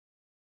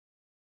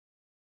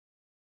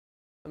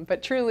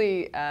But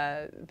truly,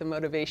 the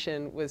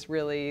motivation was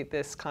really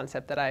this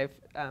concept that I've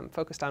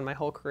focused on my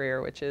whole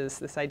career, which is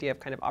this idea of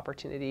kind of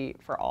opportunity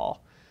for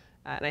all.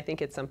 And I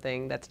think it's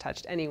something that's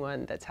touched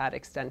anyone that's had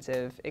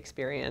extensive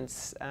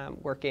experience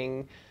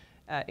working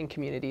in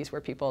communities where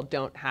people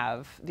don't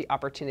have the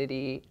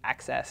opportunity,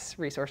 access,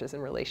 resources,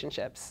 and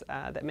relationships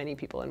that many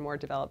people in more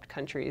developed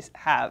countries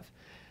have.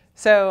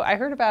 So I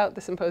heard about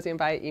the symposium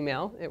via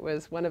email. It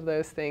was one of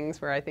those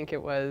things where I think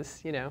it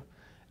was,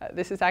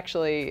 this is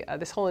actually,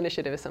 this whole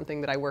initiative is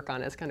something that I work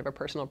on as kind of a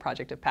personal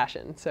project of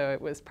passion. So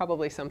it was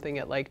probably something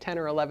at like 10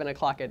 or 11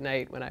 o'clock at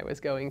night when I was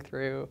going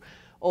through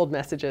old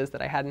messages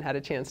that I hadn't had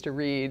a chance to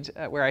read,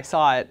 where I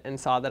saw it and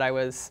saw that I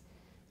was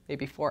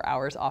maybe 4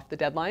 hours off the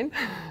deadline.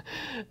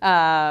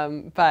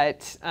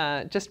 But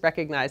just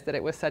recognized that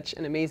it was such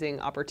an amazing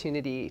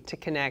opportunity to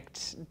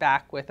connect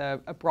back with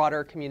a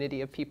broader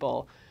community of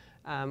people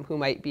who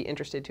might be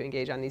interested to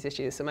engage on these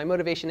issues. So my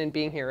motivation in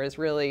being here is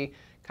really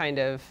kind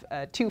of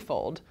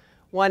twofold.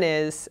 One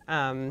is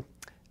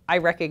I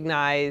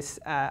recognize,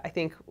 I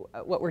think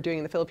what we're doing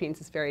in the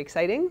Philippines is very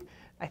exciting.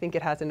 I think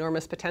it has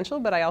enormous potential,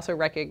 but I also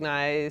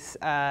recognize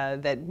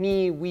that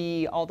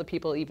we, all the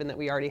people even that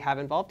we already have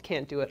involved,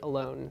 can't do it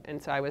alone.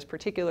 And so I was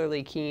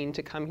particularly keen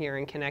to come here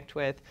and connect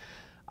with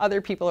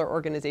other people or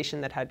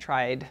organizations that had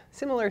tried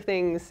similar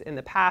things in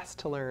the past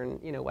to learn,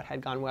 what had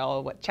gone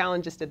well, what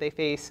challenges did they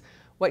face,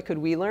 what could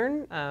we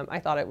learn. I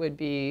thought it would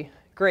be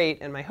great,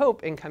 and my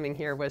hope in coming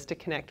here was to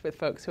connect with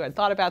folks who had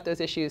thought about those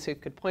issues, who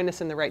could point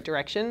us in the right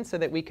direction so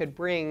that we could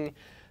bring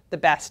the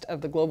best of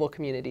the global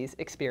community's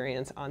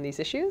experience on these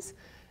issues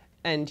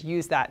and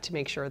use that to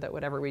make sure that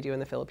whatever we do in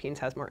the Philippines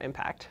has more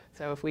impact.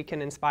 So if we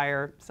can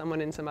inspire someone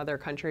in some other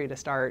country to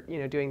start,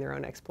 doing their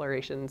own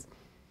explorations,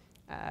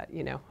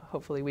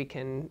 hopefully we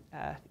can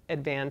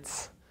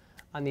advance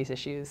on these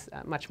issues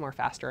much more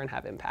faster and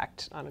have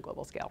impact on a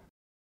global scale.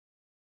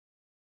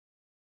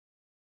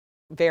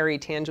 Very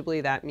tangibly,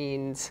 that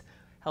means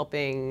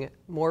helping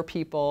more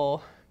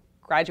people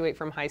graduate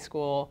from high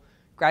school,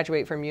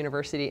 graduate from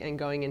university, and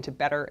going into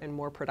better and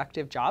more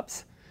productive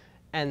jobs,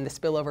 and the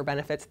spillover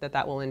benefits that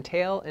that will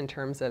entail in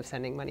terms of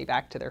sending money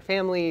back to their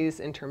families,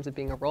 in terms of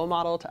being a role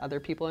model to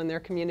other people in their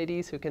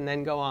communities who can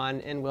then go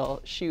on and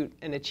will shoot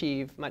and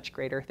achieve much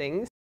greater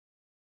things.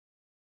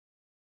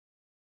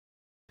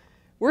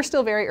 We're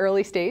still very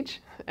early stage,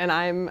 and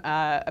I'm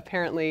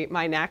apparently,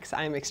 my next,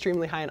 I'm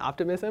extremely high in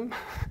optimism.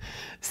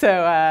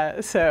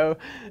 So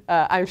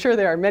I'm sure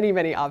there are many,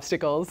 many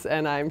obstacles,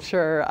 and I'm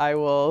sure I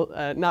will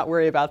not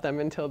worry about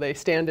them until they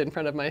stand in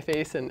front of my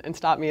face and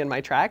stop me in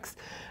my tracks.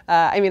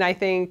 I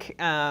think,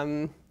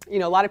 a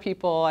lot of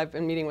people, I've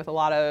been meeting with a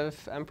lot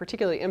of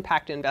particularly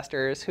impact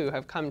investors who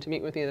have come to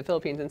meet with me in the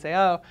Philippines and say,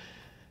 oh,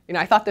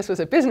 I thought this was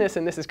a business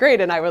and this is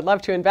great and I would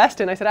love to invest.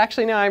 And I said,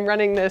 actually, no, I'm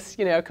running this,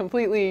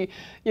 completely,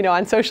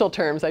 on social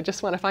terms. I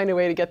just want to find a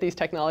way to get these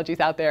technologies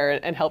out there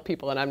and help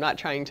people, and I'm not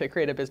trying to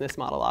create a business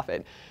model off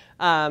it.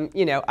 I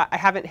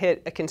haven't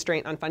hit a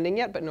constraint on funding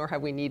yet, but nor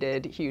have we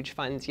needed huge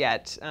funds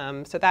yet.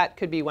 So that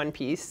could be one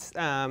piece.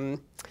 But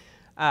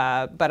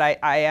I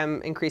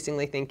am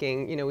increasingly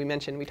thinking,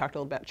 we talked a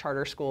little about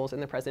charter schools in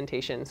the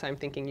presentation. So I'm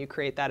thinking you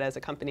create that as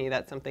a company,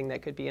 that's something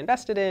that could be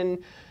invested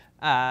in.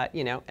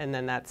 And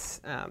then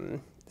that's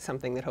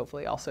something that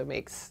hopefully also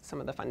makes some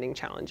of the funding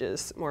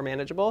challenges more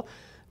manageable.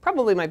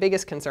 Probably my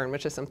biggest concern,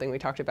 which is something we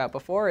talked about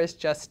before, is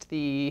just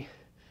the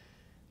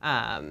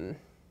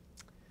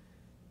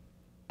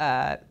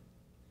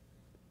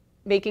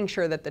making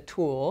sure that the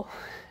tool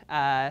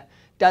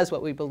does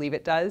what we believe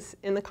it does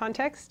in the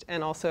context,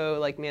 and also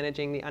like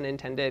managing the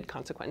unintended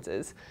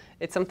consequences.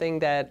 It's something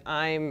that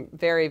I'm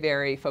very,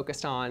 very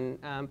focused on,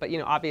 but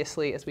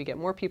obviously as we get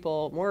more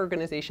people, more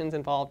organizations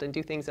involved and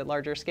do things at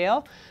larger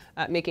scale,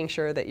 making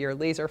sure that you're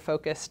laser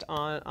focused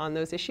on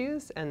those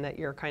issues and that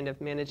you're kind of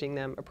managing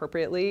them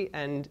appropriately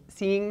and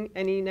seeing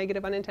any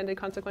negative unintended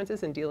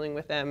consequences and dealing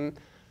with them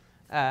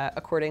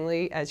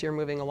accordingly as you're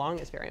moving along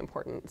is very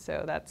important.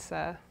 So that's,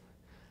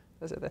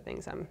 those are the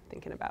things I'm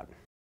thinking about.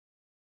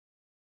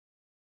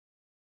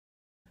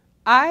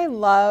 I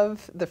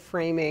love the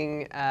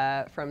framing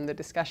from the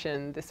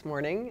discussion this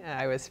morning.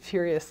 I was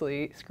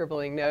furiously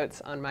scribbling notes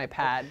on my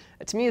pad.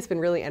 To me, it's been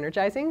really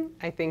energizing.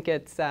 I think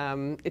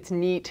it's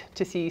neat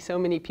to see so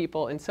many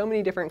people in so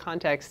many different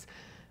contexts,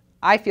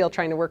 I feel,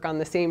 trying to work on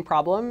the same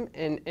problem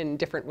in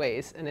different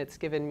ways. And it's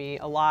given me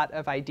a lot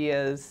of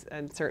ideas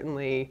and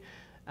certainly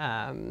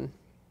a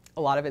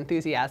lot of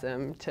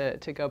enthusiasm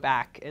to go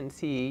back and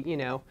see,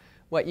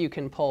 what you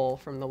can pull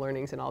from the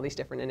learnings in all these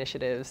different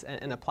initiatives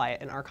and apply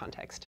it in our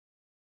context.